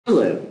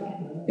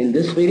Hello, in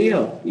this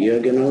video you're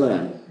gonna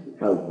learn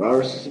how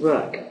viruses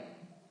work.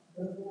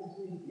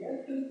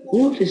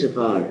 What is a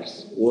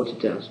virus? What it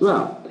does?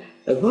 Well,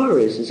 a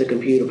virus is a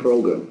computer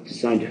program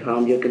designed to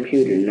harm your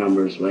computer in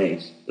numerous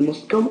ways. The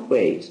most common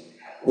way is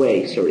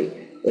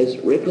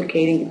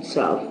replicating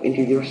itself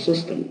into your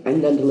system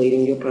and then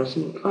deleting your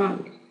personal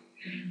files.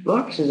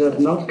 Viruses are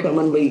not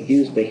commonly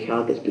used by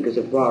hackers because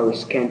a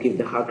virus can't give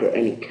the hacker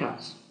any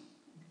cash.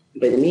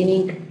 By the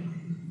meaning,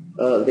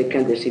 they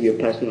can't receive your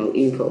personal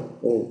info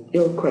or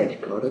your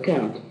credit card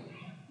account.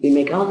 We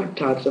make other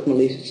types of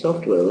malicious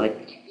software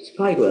like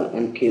spyware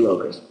and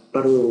keyloggers,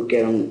 but we will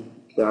get on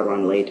that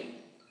one later.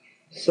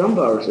 Some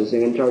viruses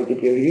even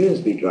target your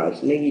USB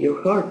drives, maybe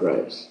your hard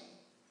drives.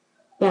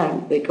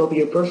 Then they copy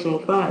your personal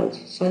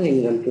files,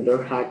 sending them to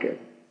their hacker.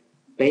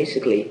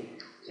 Basically,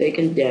 they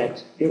can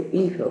get your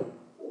info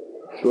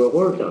through a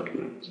Word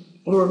document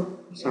or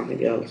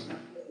something else.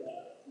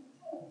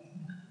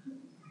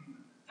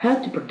 How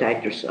to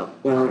protect yourself?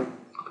 Well,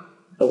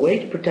 a way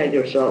to protect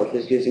yourself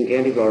is using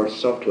antivirus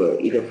software,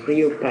 either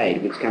free or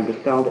paid, which can be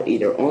found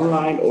either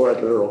online or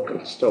at a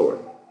local store.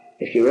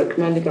 If you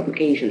recommended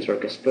applications are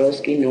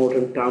Kaspersky,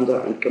 Norton,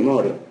 Panda, and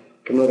Komodo.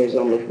 Komodo is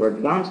only for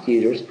advanced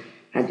users,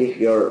 and if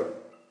you're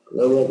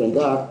lower than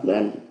that,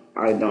 then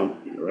I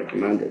don't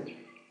recommend it.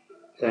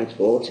 Thanks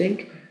for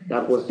watching.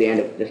 That was the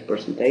end of this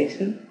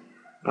presentation.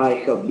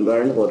 I hope you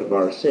learned what a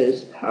virus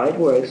is, how it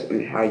works,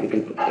 and how you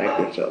can protect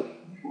yourself.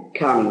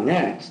 Coming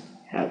next,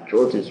 how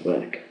Trojans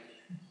work.